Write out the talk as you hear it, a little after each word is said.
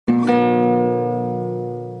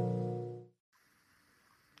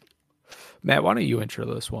Matt, why don't you intro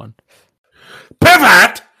this one?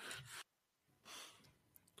 Pivot!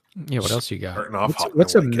 Yeah, what else you got? Starting off hot,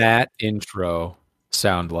 What's I a like it. Matt intro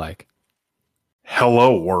sound like?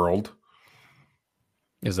 Hello, world.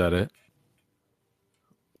 Is that it?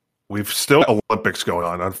 We've still Olympics going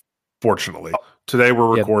on, unfortunately. Today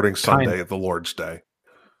we're Yeah, recording kind Sunday, the Lord's Day.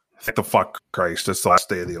 Thank the fuck Christ, it's the last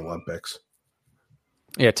day of the Olympics.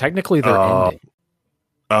 Yeah, technically they're Uh, ending.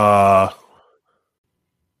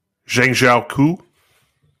 Zhang Zhaoku?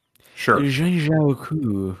 Sure. Zhang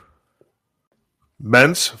Zhaoku.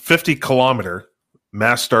 Men's 50-kilometer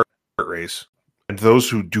mass start race. And those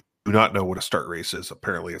who do not know what a start race is,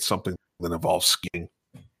 apparently it's something that involves skiing,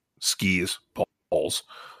 skis, poles.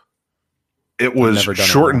 It was never done it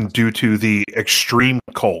shortened once. due to the extreme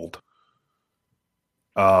cold.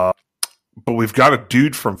 But we've got a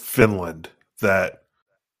dude from Finland that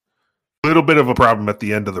a little bit of a problem at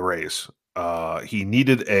the end of the race. He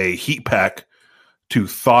needed a heat pack to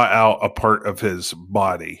thaw out a part of his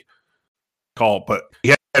body. But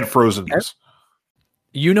he had frozen knees.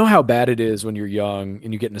 You know how bad it is when you're young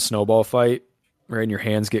and you get in a snowball fight, right? And your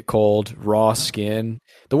hands get cold, raw skin.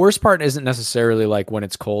 The worst part isn't necessarily like when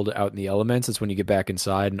it's cold out in the elements. It's when you get back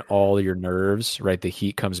inside and all your nerves, right? The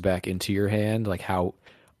heat comes back into your hand, like how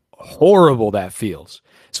horrible that feels.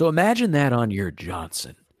 So imagine that on your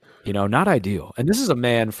Johnson. You know, not ideal. And this is a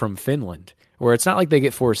man from Finland where it's not like they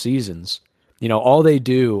get 4 seasons. You know, all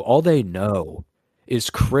they know is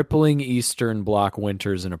crippling Eastern Bloc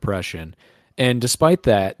winters and oppression. And despite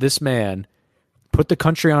that, this man put the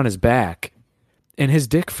country on his back and his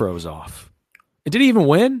dick froze off. And did he even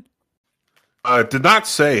win? Did not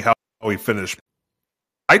say how he finished.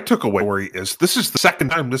 I took away where he is. This is the second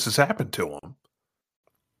time this has happened to him.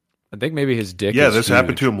 I think maybe his dick Yeah, is this huge.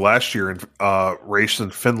 happened to him last year in race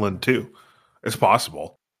in Finland too. It's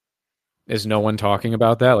possible. Is no one talking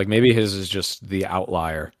about that? Like maybe his is just the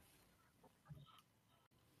outlier.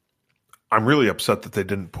 I'm really upset that they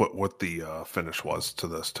didn't put what the finish was to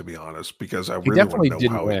this, to be honest, because I He really want definitely to know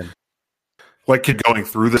didn't how. win. Like going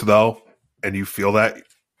through this though, and you feel that,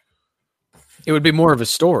 It would be more of a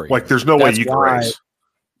story. like there's no way That's you can why race.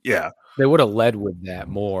 Yeah, they would have led with that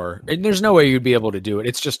more. And there's no way you'd be able to do it.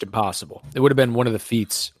 It's just impossible. It would have been one of the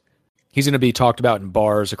feats. He's going to be talked about in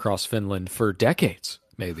bars across Finland for decades,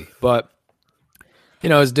 maybe. But, you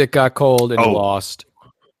know, his dick got cold and he lost.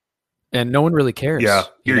 And no one really cares. yeah.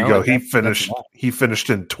 Here you go. Like, He that's why. finished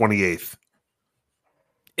in 28th.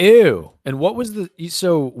 Ew. And what was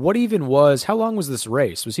what even was, how long was this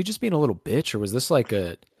race? Was he just being a little bitch or was this like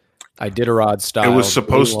a Iditarod style? It was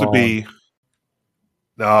supposed to be.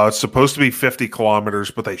 No, it's supposed to be 50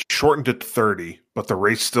 kilometers, but they shortened it to 30. But the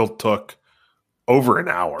race still took over an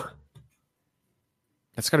hour.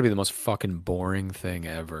 That's got to be the most fucking boring thing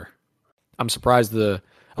ever. I'm surprised the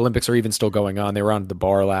Olympics are even still going on. They were on the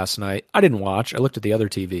bar last night. I didn't watch. I looked at the other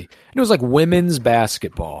TV. And it was like women's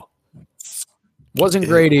basketball. Wasn't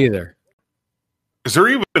great either. Is there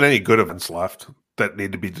even any good events left that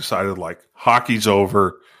need to be decided? Like hockey's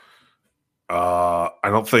over. I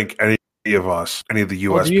don't think any of the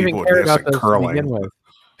U.S. Do you even people care advance about in those to begin curling. with?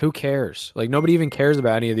 Who cares? Like nobody even cares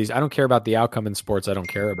about any of these. I don't care about the outcome in sports I don't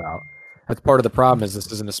care about. That's part of the problem is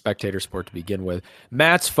this isn't a spectator sport to begin with.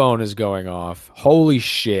 Matt's phone is going off. Holy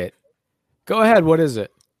shit. Go ahead. What is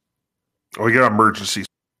it? We got an emergency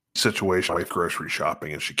situation with grocery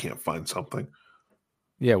shopping and she can't find something.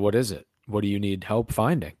 Yeah, what is it? What do you need help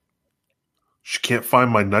finding? She can't find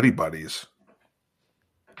my Nutty Buddies.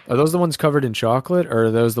 Are those the ones covered in chocolate or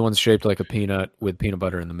are those the ones shaped like a peanut with peanut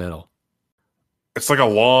butter in the middle? It's like a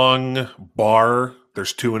long bar.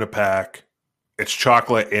 There's 2 in a pack. It's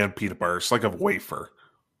chocolate and peanut butter. It's like a wafer.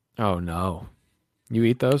 Oh no. You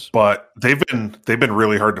eat those? But they've been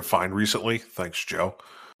really hard to find recently. Thanks, Joe.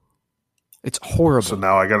 It's horrible. So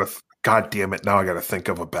now I gotta, God damn it! Now I gotta think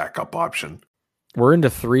of a backup option. We're into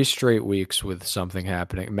 3 straight weeks with something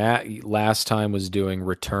happening. Matt last time was doing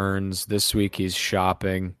returns. This week he's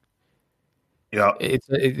shopping. Yeah,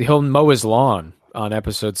 He'll mow his lawn on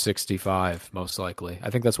episode 65, most likely. I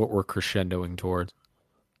think that's what we're crescendoing towards.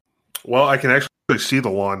 well, I can actually see the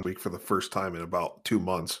lawn week for the first time in about 2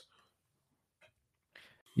 months.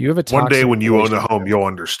 You have a One day toxic when you own a relationship home, you'll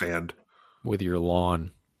understand. with your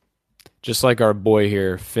lawn. Just like our boy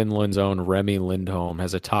here, Finland's own Remy Lindholm,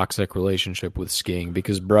 has a toxic relationship with skiing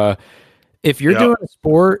because, bruh, if you're doing a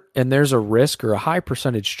sport and there's a risk or a high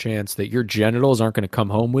percentage chance that your genitals aren't going to come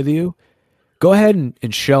home with you, go ahead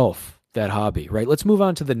and shelf that hobby, right? Let's move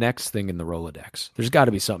on to the next thing in the Rolodex. There's got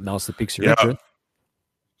to be something else that piques your interest.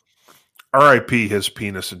 R.I.P. his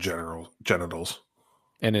penis and genitals.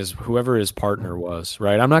 And whoever his partner was,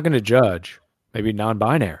 right? I'm not going to judge. Maybe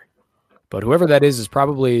non-binary. But whoever that is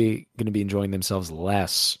probably going to be enjoying themselves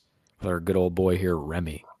less with our good old boy here,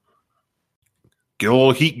 Remy. Get a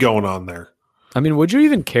little heat going on there. I mean, would you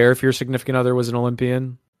even care if your significant other was an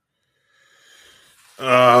Olympian?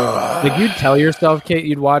 Like you'd tell yourself, Kate,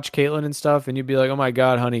 you'd watch Caitlyn and stuff, and you'd be like, "Oh my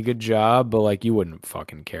god, honey, good job," but like you wouldn't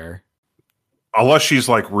fucking care. Unless she's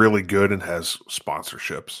like really good and has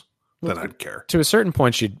sponsorships, then I'd care. To a certain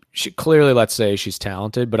point, she clearly, let's say she's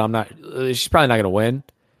talented, but she's probably not going to win.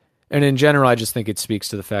 And in general, I just think it speaks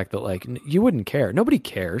to the fact that like you wouldn't care. Nobody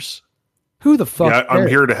cares. Who the fuck? Yeah, cares? I'm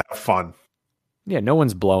here to have fun. Yeah, no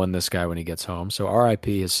one's blowing this guy when he gets home. So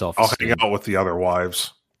R.I.P. his self-esteem. I'll hang out with the other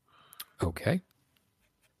wives. Okay.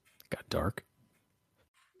 Got dark.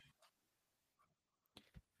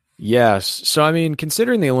 Yes. So, I mean,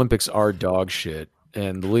 considering the Olympics are dog shit,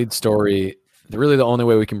 and the lead story, really the only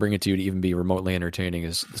way we can bring it to you to even be remotely entertaining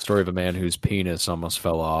is the story of a man whose penis almost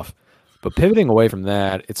fell off. But pivoting away from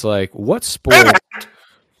that, it's like, what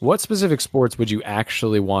specific sports would you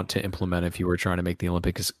actually want to implement if you were trying to make the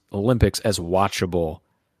Olympics as watchable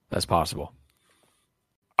as possible?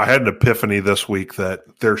 I had an epiphany this week that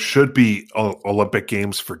there should be Olympic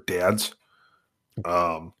Games for dads.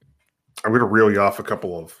 I'm going to reel you off a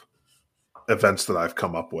couple of events that I've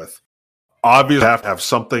come up with. Obviously, have to have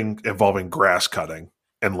something involving grass cutting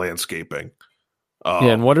and landscaping.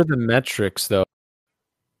 And what are the metrics, though?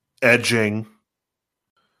 Edging.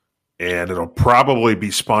 And it'll probably be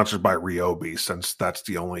sponsored by Ryobi, since that's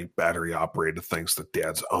the only battery-operated things that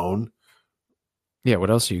dads own. Yeah, what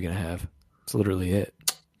else are you going to have? That's literally it.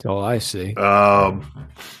 That's all I see.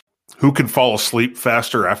 Who can fall asleep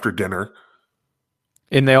faster after dinner?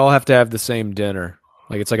 And they all have to have the same dinner.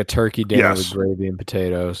 Like it's like a turkey dinner with gravy and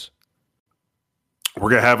potatoes. We're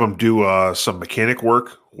gonna have them do some mechanic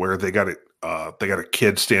work where they got a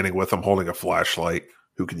kid standing with them holding a flashlight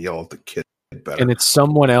who can yell at the kid better. And it's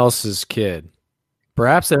someone else's kid.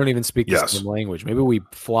 Perhaps they don't even speak the same language. Maybe we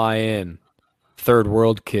fly in third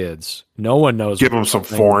world kids. No one knows. Give them some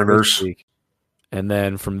foreigners. And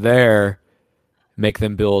then from there, make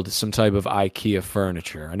them build some type of IKEA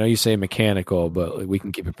furniture. I know you say mechanical, but we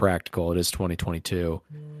can keep it practical. It is 2022.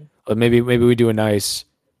 But maybe we do a nice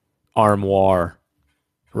armoire,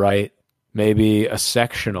 right? Maybe a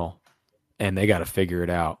sectional, and they got to figure it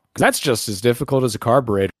out. Because that's just as difficult as a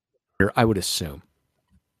carburetor, I would assume.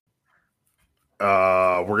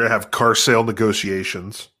 We're going to have car sale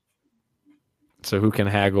negotiations. So who can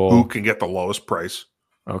haggle? Who can get the lowest price?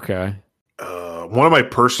 Okay. One of my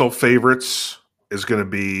personal favorites is going to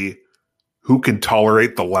be who can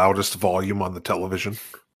tolerate the loudest volume on the television.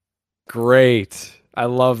 Great. I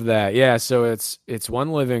love that. Yeah, so it's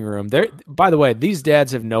one living room. By the way, these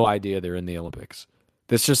dads have no idea they're in the Olympics.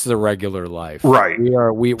 That's just the regular life. Right.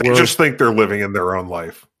 They just think they're living in their own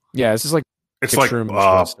life. Yeah, it's just like it's like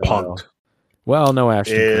Punk'd. Well, no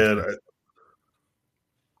Ashton. And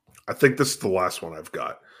I think this is the last one I've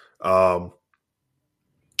got.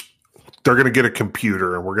 They're going to get a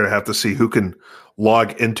computer, and we're going to have to see who can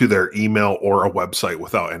log into their email or a website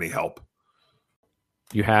without any help.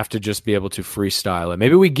 You have to just be able to freestyle it.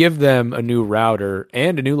 Maybe we give them a new router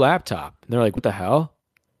and a new laptop. And they're like, what the hell?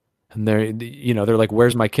 And they're like,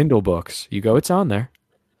 where's my Kindle books? You go, it's on there.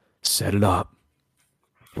 Set it up.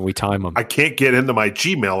 And we time them. I can't get into my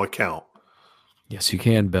Gmail account. Yes, you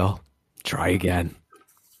can, Bill. Try again.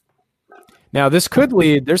 Now, this could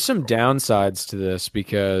lead, there's some downsides to this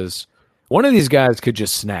because one of these guys could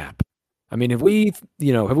just snap. I mean, have we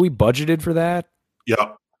budgeted for that?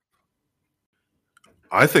 Yeah.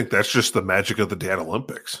 I think that's just the magic of the Dad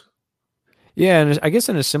Olympics. Yeah, and I guess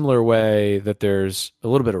in a similar way that there's a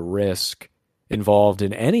little bit of risk involved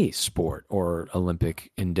in any sport or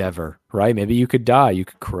Olympic endeavor, right? Maybe you could die, you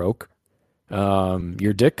could croak,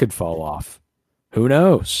 your dick could fall off. Who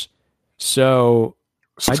knows? So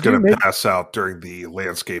it's going to pass out during the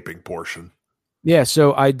landscaping portion. Yeah,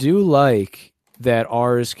 so I do like that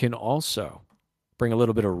ours can also bring a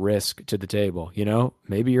little bit of risk to the table. You know,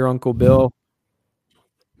 maybe your Uncle Bill,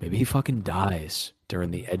 maybe he fucking dies during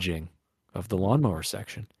the edging of the lawnmower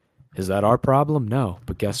section. Is that our problem? No.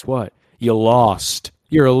 But guess what? You lost.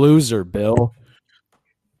 You're a loser, Bill.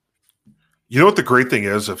 You know what the great thing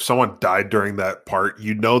is? If someone died during that part,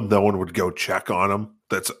 no one would go check on them.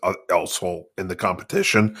 That's also in the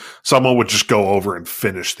competition. Someone would just go over and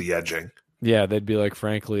finish the edging. Yeah, they'd be like,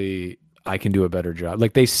 frankly, I can do a better job.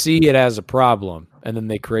 Like they see it as a problem, and then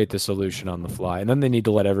they create the solution on the fly. And then they need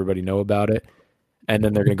to let everybody know about it. And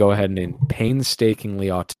then they're going to go ahead and in painstakingly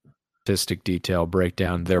autistic detail break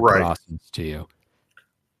down their process to you.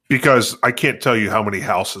 Because I can't tell you how many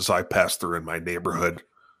houses I pass through in my neighborhood,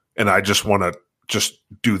 and I just want to just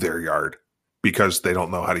do their yard. because they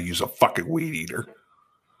don't know how to use a fucking weed eater.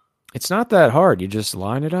 It's not that hard. You just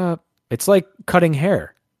line it up. It's like cutting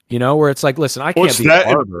hair, where it's like, listen, I can't be a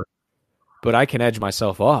barber, but I can edge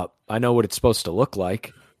myself up. I know what it's supposed to look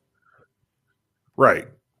like. Right.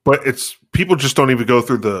 But it's people just don't even go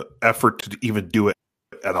through the effort to even do it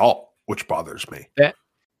at all, which bothers me.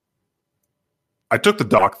 I took the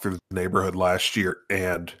dog through the neighborhood last year,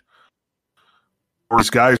 and these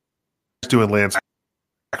guys doing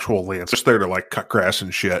actual lands, just there to like cut grass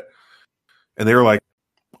and shit. And they were like,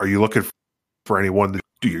 "Are you looking for anyone to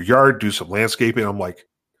do your yard, do some landscaping?" I'm like,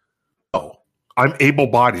 "Oh, I'm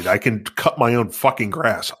able-bodied. I can cut my own fucking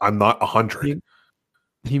grass. I'm not 100."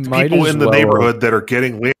 People in the neighborhood that are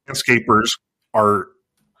getting landscapers are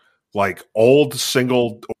like old,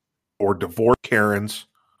 single, or divorced Karens,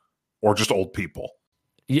 or just old people.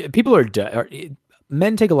 Yeah, people are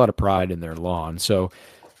men take a lot of pride in their lawn, so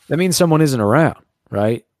that means someone isn't around,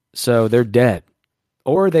 right? So they're dead,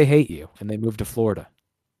 or they hate you and they move to Florida,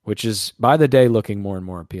 which is by the day looking more and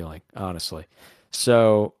more appealing, honestly.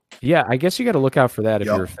 So yeah, I guess you got to look out for that if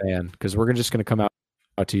you're a fan, because we're just going to come out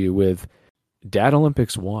to you with Dad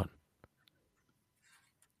Olympics 1.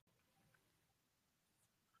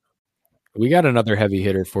 We got another heavy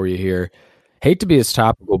hitter for you here. Hate to be as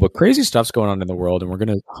topical, but crazy stuff's going on in the world, and we're going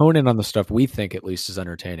to hone in on the stuff we think at least is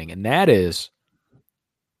entertaining, and that is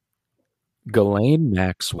Ghislaine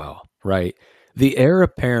Maxwell, right? The heir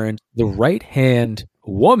apparent, the right-hand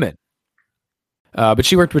woman. But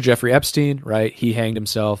she worked with Jeffrey Epstein, right? He hanged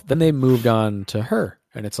himself. Then they moved on to her,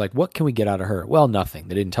 and it's like, what can we get out of her? Well, nothing.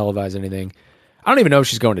 They didn't televise anything. I don't even know if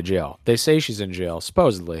she's going to jail. They say she's in jail,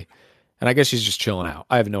 supposedly, and I guess she's just chilling out.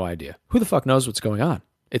 I have no idea. Who the fuck knows what's going on?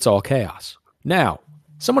 It's all chaos. Now,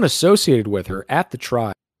 someone associated with her at the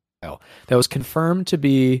trial that was confirmed to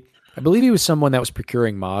be, I believe he was someone that was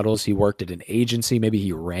procuring models. He worked at an agency. Maybe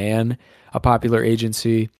he ran a popular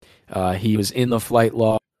agency. He was in the flight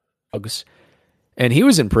logs, and he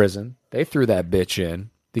was in prison. They threw that bitch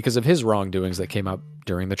in because of his wrongdoings that came up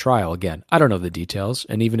during the trial. Again, I don't know the details,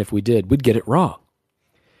 and even if we did, we'd get it wrong.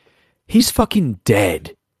 He's fucking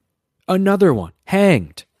dead. Another one.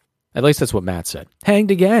 Hanged. At least that's what Matt said.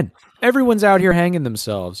 Hanged again. Everyone's out here hanging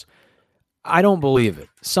themselves. I don't believe it.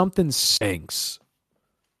 Something stinks.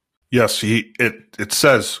 Yes, it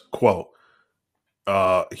says, quote,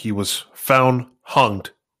 he was found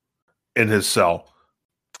hanged in his cell.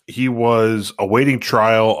 He was awaiting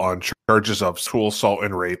trial on charges of sexual assault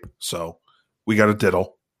and rape. So we got a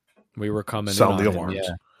diddle. We were coming sound in the on alarms. Him,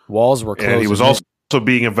 yeah. Walls were closing. And he was also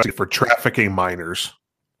being investigated for trafficking minors.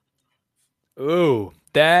 Ooh,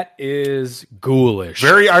 that is ghoulish.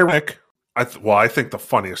 Very ironic. I think the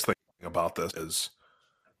funniest thing about this is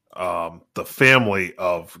the family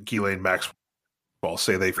of Ghislaine Maxwell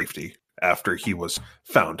say they 50 after he was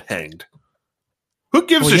found hanged. Who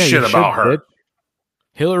gives a shit about her?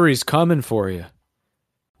 Hillary's coming for you.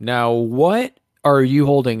 Now, what are you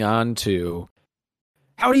holding on to?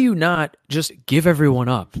 How do you not just give everyone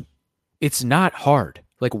up? It's not hard.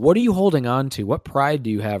 Like, what are you holding on to? What pride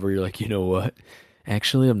do you have where you're like, you know what?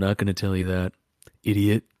 Actually, I'm not going to tell you that,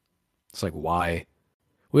 idiot. It's like, why?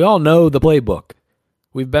 We all know the playbook.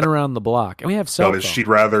 We've been around the block, and we have cell phones. She'd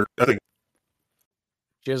rather. I think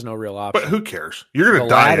she has no real option. But who cares? You're going to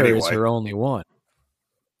die anyway. The ladder is her only one.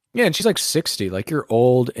 Yeah, and she's like 60. Like, you're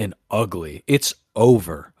old and ugly. It's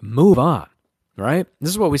over. Move on, right? This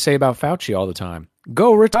is what we say about Fauci all the time.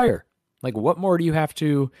 Go retire. Like, what more do you have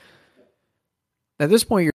to... At this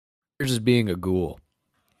point, you're just being a ghoul.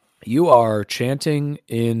 You are chanting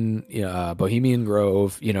in Bohemian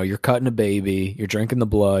Grove. You know, you're cutting a baby. You're drinking the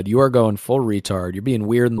blood. You are going full retard. You're being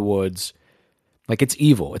weird in the woods. Like, it's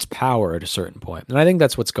evil. It's power at a certain point. And I think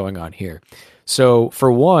that's what's going on here. So,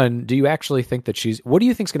 for one, do you actually think that what do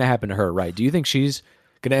you think is going to happen to her, right? Do you think she's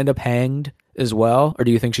going to end up hanged as well? Or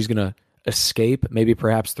do you think she's going to escape, maybe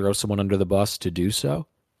perhaps throw someone under the bus to do so?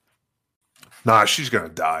 Nah, she's going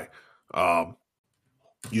to die.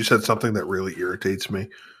 You said something that really irritates me.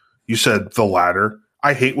 You said the ladder.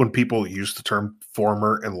 I hate when people use the term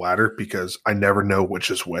former and ladder because I never know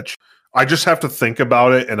which is which. I just have to think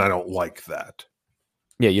about it, and I don't like that.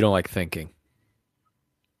 Yeah, you don't like thinking.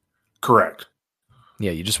 Correct.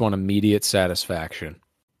 Yeah, you just want immediate satisfaction.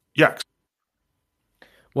 Yeah.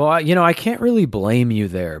 Well, I can't really blame you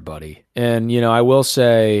there, buddy. And, I will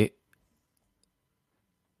say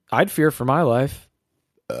I'd fear for my life.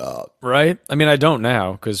 Right? I mean, I don't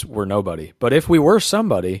now because we're nobody. But if we were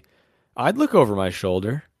somebody, I'd look over my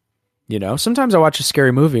shoulder. Sometimes I watch a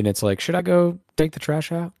scary movie and it's like, should I go take the trash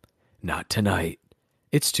out? Not tonight.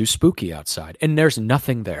 It's too spooky outside. And there's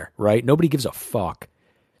nothing there, right? Nobody gives a fuck.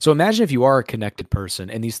 So imagine if you are a connected person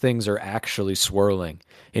and these things are actually swirling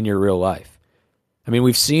in your real life. I mean,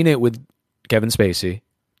 we've seen it with Kevin Spacey,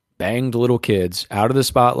 banged little kids out of the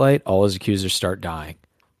spotlight, all his accusers start dying.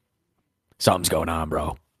 Something's going on,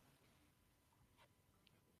 bro.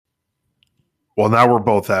 Well, now we're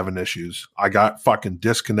both having issues. I got fucking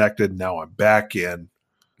disconnected. Now I'm back in.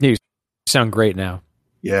 You sound great now.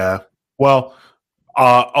 Yeah. Well,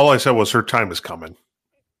 all I said was her time is coming.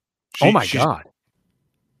 Oh my God.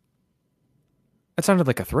 That sounded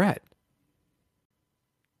like a threat.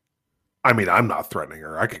 I mean, I'm not threatening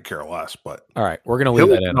her. I could care less, but. All right. We're going to leave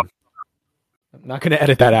that in. I'm not going to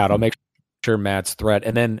edit that out. I'll make sure Matt's threat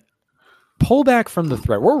and then pull back from the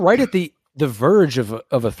threat. We're right at the verge of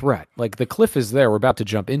a threat. Like the cliff is there. We're about to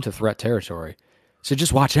jump into threat territory. So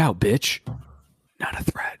just watch out, bitch. Not a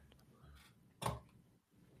threat.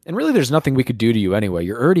 And really, there's nothing we could do to you anyway.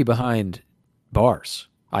 You're already behind bars,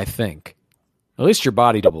 I think. At least your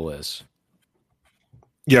body double is.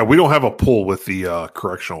 Yeah, we don't have a pull with the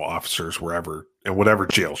correctional officers wherever and whatever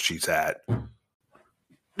jail she's at.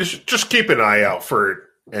 Just keep an eye out for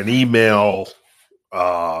an email,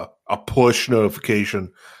 a push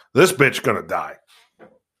notification. This bitch gonna die.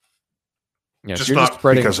 Yeah, just not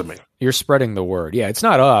spreading, because of me. You're spreading the word. Yeah, it's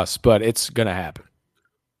not us, but it's gonna happen.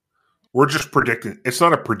 We're just predicting. It's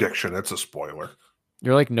not a prediction. It's a spoiler.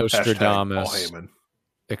 You're like Nostradamus,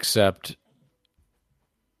 except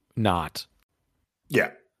not.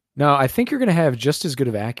 Yeah. No, I think you're going to have just as good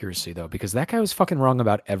of accuracy, though, because that guy was fucking wrong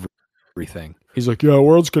about everything. He's like, yeah, the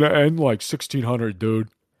world's going to end like 1600, dude.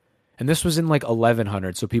 And this was in like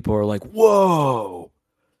 1100, so people are like, whoa,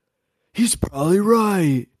 he's probably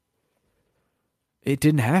right. It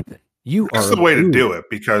didn't happen. That's the way to do it,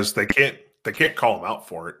 because they can't call him out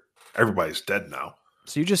for it. Everybody's dead now.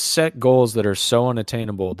 So you just set goals that are so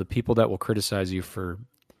unattainable. The people that will criticize you for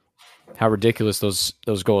how ridiculous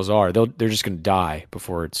those goals are, they're just going to die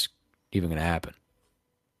before it's even going to happen.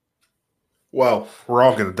 Well, we're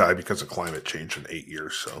all going to die because of climate change in 8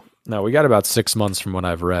 years. So no, we got about 6 months from what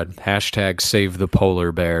I've read. # save the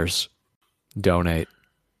polar bears. Donate.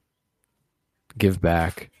 Give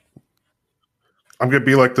back. I'm going to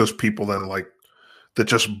be like those people that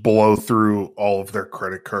just blow through all of their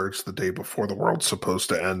credit cards the day before the world's supposed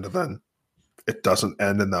to end, and then it doesn't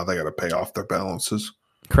end, and now they got to pay off their balances.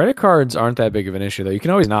 Credit cards aren't that big of an issue, though. You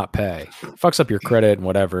can always not pay. It fucks up your credit and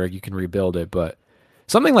whatever. You can rebuild it, but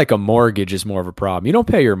something like a mortgage is more of a problem. You don't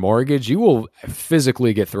pay your mortgage, you will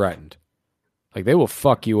physically get threatened. Like, they will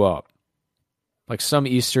fuck you up. Like some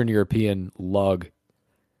Eastern European lug,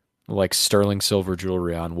 like sterling silver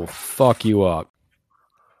jewelry on, will fuck you up.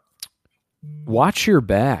 Watch your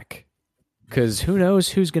back, because who knows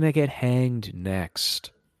who's going to get hanged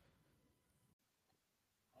next.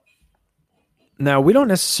 Now, we don't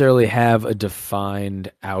necessarily have a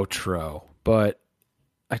defined outro, but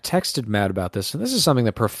I texted Matt about this, and this is something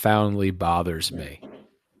that profoundly bothers me.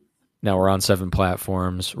 Now, we're on 7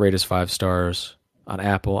 platforms. Rate us 5 stars on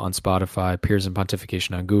Apple, on Spotify, Peers and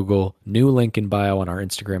Pontification on Google. New link in bio on our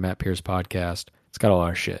Instagram at Peers Podcast. It's got all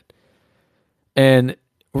our shit. And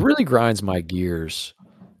what really grinds my gears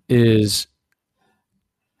is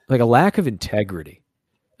like a lack of integrity.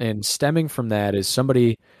 And stemming from that is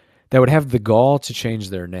somebody that would have the gall to change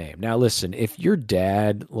their name. Now, listen, if your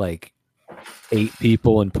dad like ate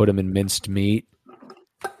people and put them in minced meat,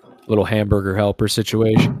 little hamburger helper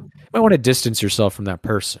situation, you might want to distance yourself from that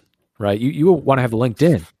person, right? You want to have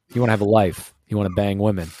LinkedIn. You want to have a life. You want to bang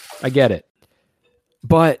women. I get it.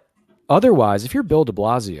 But otherwise, if you're Bill de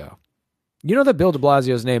Blasio, you know that Bill de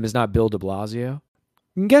Blasio's name is not Bill de Blasio?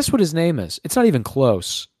 And guess what his name is? It's not even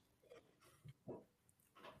close.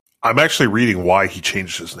 I'm actually reading why he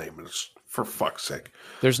changed his name. It's for fuck's sake.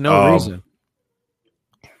 There's no reason.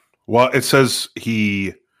 Well, it says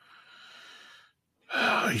he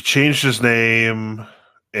changed his name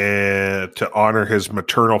and to honor his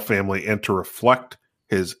maternal family and to reflect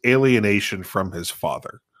his alienation from his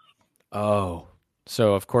father. Oh,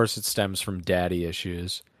 so of course it stems from daddy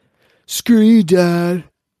issues. Screw you, Dad.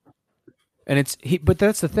 And but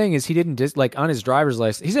that's the thing is he didn't like on his driver's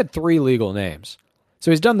license. He's had 3 legal names,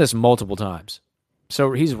 so he's done this multiple times.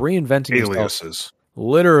 So he's reinventing aliases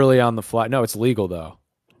literally on the fly. No, it's legal though.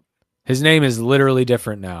 His name is literally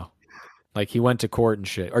different now. Like he went to court and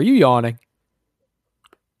shit. Are you yawning?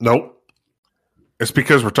 Nope. It's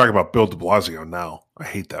because we're talking about Bill de Blasio now. I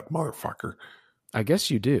hate that motherfucker. I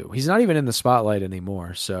guess you do. He's not even in the spotlight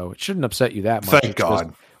anymore, so it shouldn't upset you that much. Thank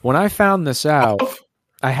God. When I found this out,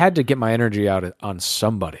 I had to get my energy out on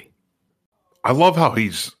somebody. I love how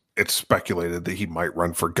he's it's speculated that he might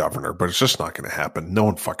run for governor, but it's just not going to happen. No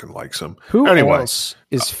one fucking likes him. Who Anyway, else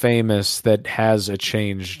is famous that has a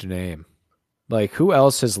changed name? Like, who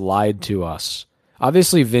else has lied to us?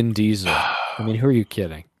 Obviously, Vin Diesel. I mean, who are you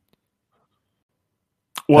kidding?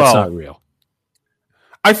 well, That's not real.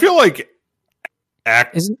 I feel like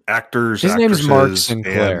His actors, name is Mark actresses,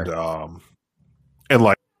 Sinclair. and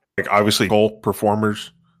like obviously goal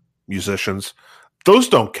performers, musicians, those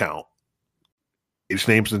don't count. His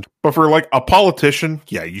names, but for like a politician,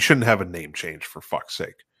 yeah, you shouldn't have a name change for fuck's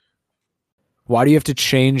sake. Why do you have to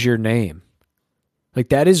change your name? Like,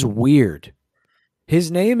 that is weird. His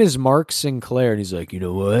name is Mark Sinclair, and he's like, you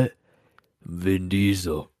know what? Vin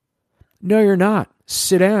Diesel. No, you're not.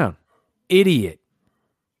 Sit down. Idiot.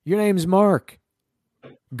 Your name's Mark.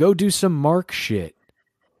 Go do some Mark shit.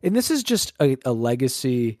 And this is just a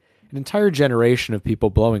legacy, an entire generation of people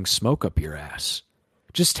blowing smoke up your ass.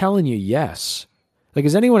 Just telling you yes. Like,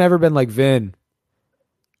 has anyone ever been like, Vin,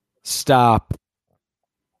 stop?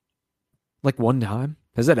 Like, one time?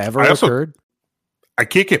 Has that ever occurred? I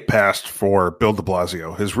can't get past for Bill de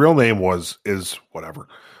Blasio. His real name is whatever.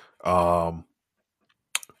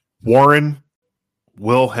 Warren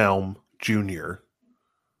Wilhelm Jr.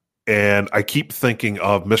 And I keep thinking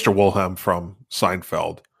of Mr. Wilhelm from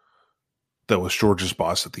Seinfeld that was George's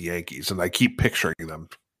boss at the Yankees. And I keep picturing them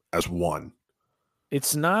as one.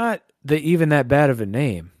 It's not even that bad of a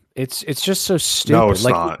name. It's just so stupid. No, it's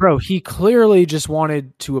like, not. Bro, he clearly just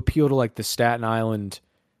wanted to appeal to like the Staten Island,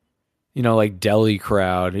 like deli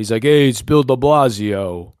crowd. He's like, hey, it's Bill de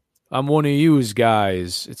Blasio. I'm one of yous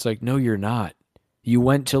guys. It's like, no, you're not. You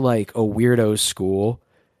went to like a weirdo school.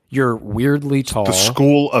 You're weirdly tall. The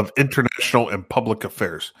School of International and Public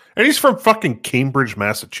Affairs. And he's from fucking Cambridge,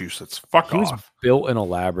 Massachusetts. Fuck off. He was built in a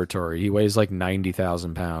laboratory. He weighs like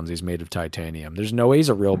 90,000 pounds. He's made of titanium. There's no way he's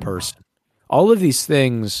a real person. All of these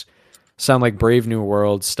things sound like Brave New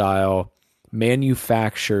World style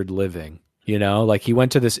manufactured living. Like he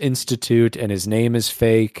went to this institute and his name is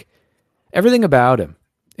fake. Everything about him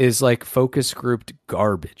is like focus grouped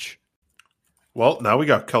garbage. Well, now we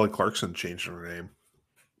got Kelly Clarkson changing her name.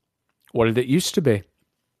 What did it used to be?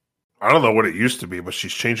 I don't know what it used to be, but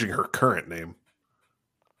she's changing her current name.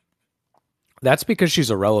 That's because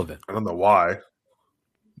she's irrelevant. I don't know why.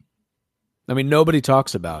 I mean, nobody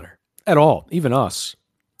talks about her at all, even us.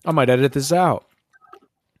 I might edit this out.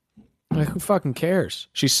 Like, who fucking cares?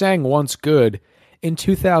 She sang Once Good in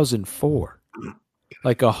 2004.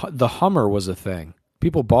 Like, the Hummer was a thing.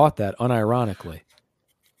 People bought that unironically.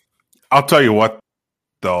 I'll tell you what,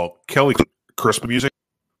 though. Kelly Christmas music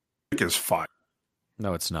is fine.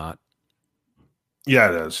 No, it's not. Yeah,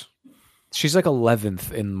 it is. She's like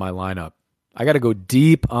 11th in my lineup. I got to go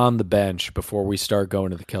deep on the bench before we start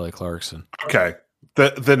going to the Kelly Clarkson. Okay.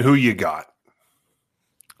 Then who you got?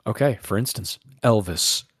 Okay, for instance,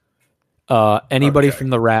 Elvis. Anybody from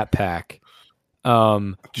the Rat Pack.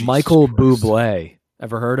 Michael Bublé.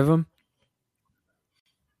 Ever heard of him?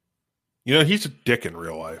 He's a dick in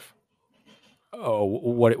real life. Oh,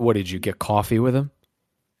 what did you get coffee with him?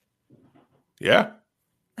 Yeah.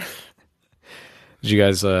 Did you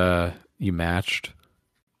guys you matched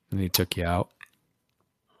and he took you out?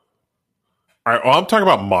 All right, well, I'm talking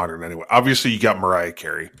about modern anyway. Obviously, you got Mariah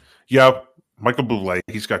Carey. Yeah, Michael Bublé,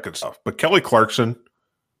 he's got good stuff. But Kelly Clarkson,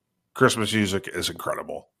 Christmas music is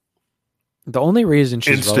incredible. The only reason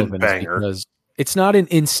she's instant relevant banger. is because it's not an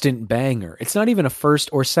instant banger. It's not even a first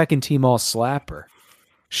or second team all slapper.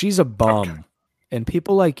 She's a bum. Okay. And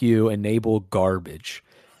people like you enable garbage.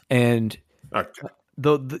 And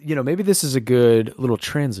maybe this is a good little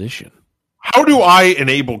transition. How do I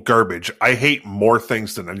enable garbage? I hate more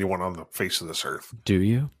things than anyone on the face of this earth. Do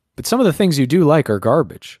you? But some of the things you do like are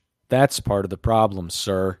garbage. That's part of the problem,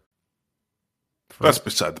 sir. That's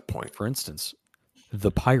beside the point. For instance,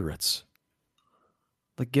 the Pirates.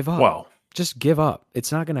 Like, give up. Well, just give up.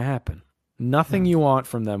 It's not going to happen. Nothing you want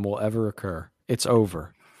from them will ever occur. It's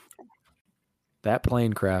over. That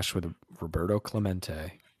plane crash with Roberto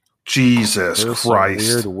Clemente. Jesus Christ.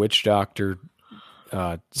 Weird witch doctor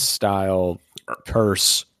style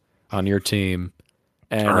curse on your team.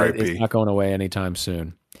 And it's not going away anytime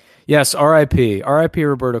soon. Yes, R.I.P. R.I.P.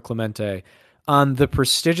 Roberto Clemente on the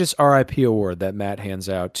prestigious R.I.P. award that Matt hands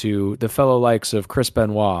out to the fellow likes of Chris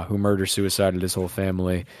Benoit, who murder-suicided his whole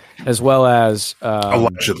family, as well as...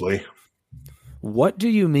 allegedly. What do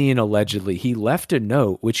you mean, allegedly? He left a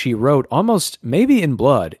note, which he wrote almost maybe in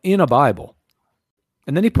blood, in a Bible.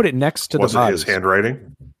 And then he put it next to the bodies. Was it his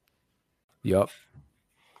handwriting? Yep.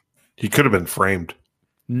 He could have been framed.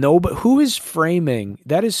 No, but who is framing?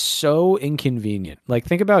 That is so inconvenient. Like,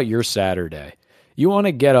 think about your Saturday. You want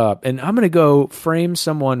to get up and I'm going to go frame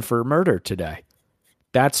someone for murder today.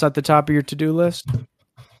 That's at the top of your to-do list?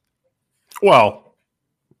 Well,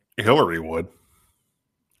 Hillary would.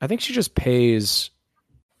 I think she just pays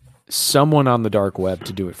someone on the dark web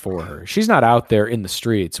to do it for her. She's not out there in the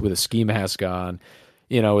streets with a ski mask on,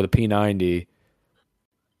 with a P90,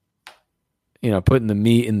 putting the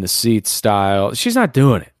meat in the seats style. She's not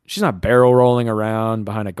doing it. She's not barrel rolling around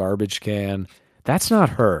behind a garbage can. That's not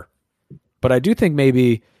her. But I do think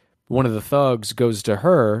maybe one of the thugs goes to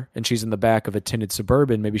her and she's in the back of a tinted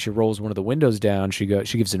Suburban. Maybe she rolls one of the windows down. She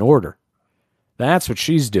gives an order. That's what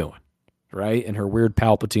she's doing, right? In her weird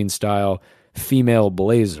Palpatine style female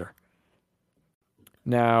blazer.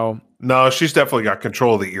 Now, no, she's definitely got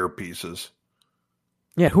control of the earpieces.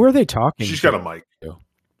 Yeah, who are they talking She's to? got a mic.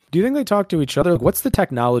 Do you think they talk to each other? What's the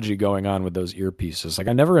technology going on with those earpieces? Like,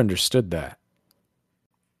 I never understood that.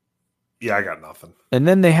 Yeah, I got nothing. And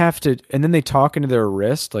then they talk into their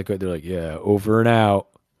wrist, like they're like, yeah, over and out.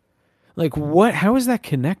 Like, what? How is that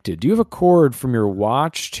connected? Do you have a cord from your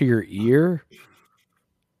watch to your ear?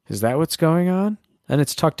 Is that what's going on? And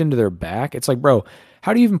it's tucked into their back. It's like, bro,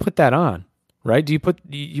 how do you even put that on? Right? Do you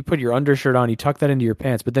put your undershirt on? You tuck that into your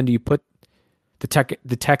pants, but then do you put the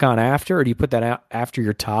tech on after, or do you put that out after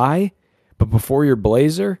your tie, but before your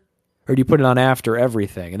blazer, or do you put it on after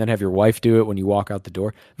everything and then have your wife do it when you walk out the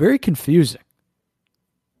door? Very confusing.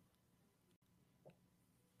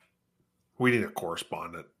 We need a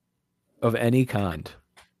correspondent of any kind.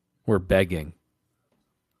 We're begging.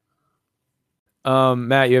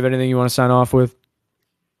 Matt, you have anything you want to sign off with?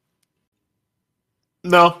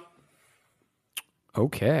 No.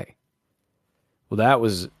 Okay. Well, that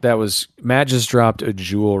was Matt just dropped a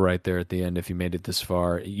jewel right there at the end. If you made it this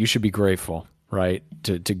far, you should be grateful, right?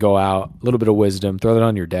 To go out, a little bit of wisdom, throw that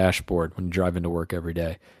on your dashboard when you drive into work every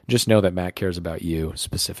day. Just know that Matt cares about you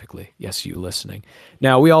specifically. Yes, you listening.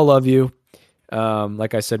 Now, we all love you.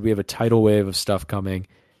 Like I said, we have a tidal wave of stuff coming.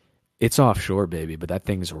 It's offshore, baby, but that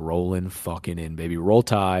thing's rolling fucking in, baby. Roll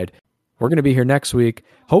Tide. We're going to be here next week.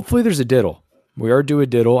 Hopefully there's a diddle. We are due a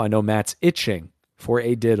diddle. I know Matt's itching for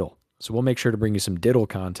a diddle. So we'll make sure to bring you some diddle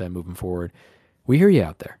content moving forward. We hear you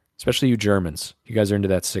out there, especially you Germans. You guys are into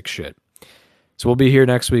that sick shit. So we'll be here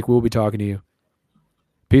next week. We'll be talking to you.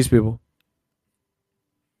 Peace, people.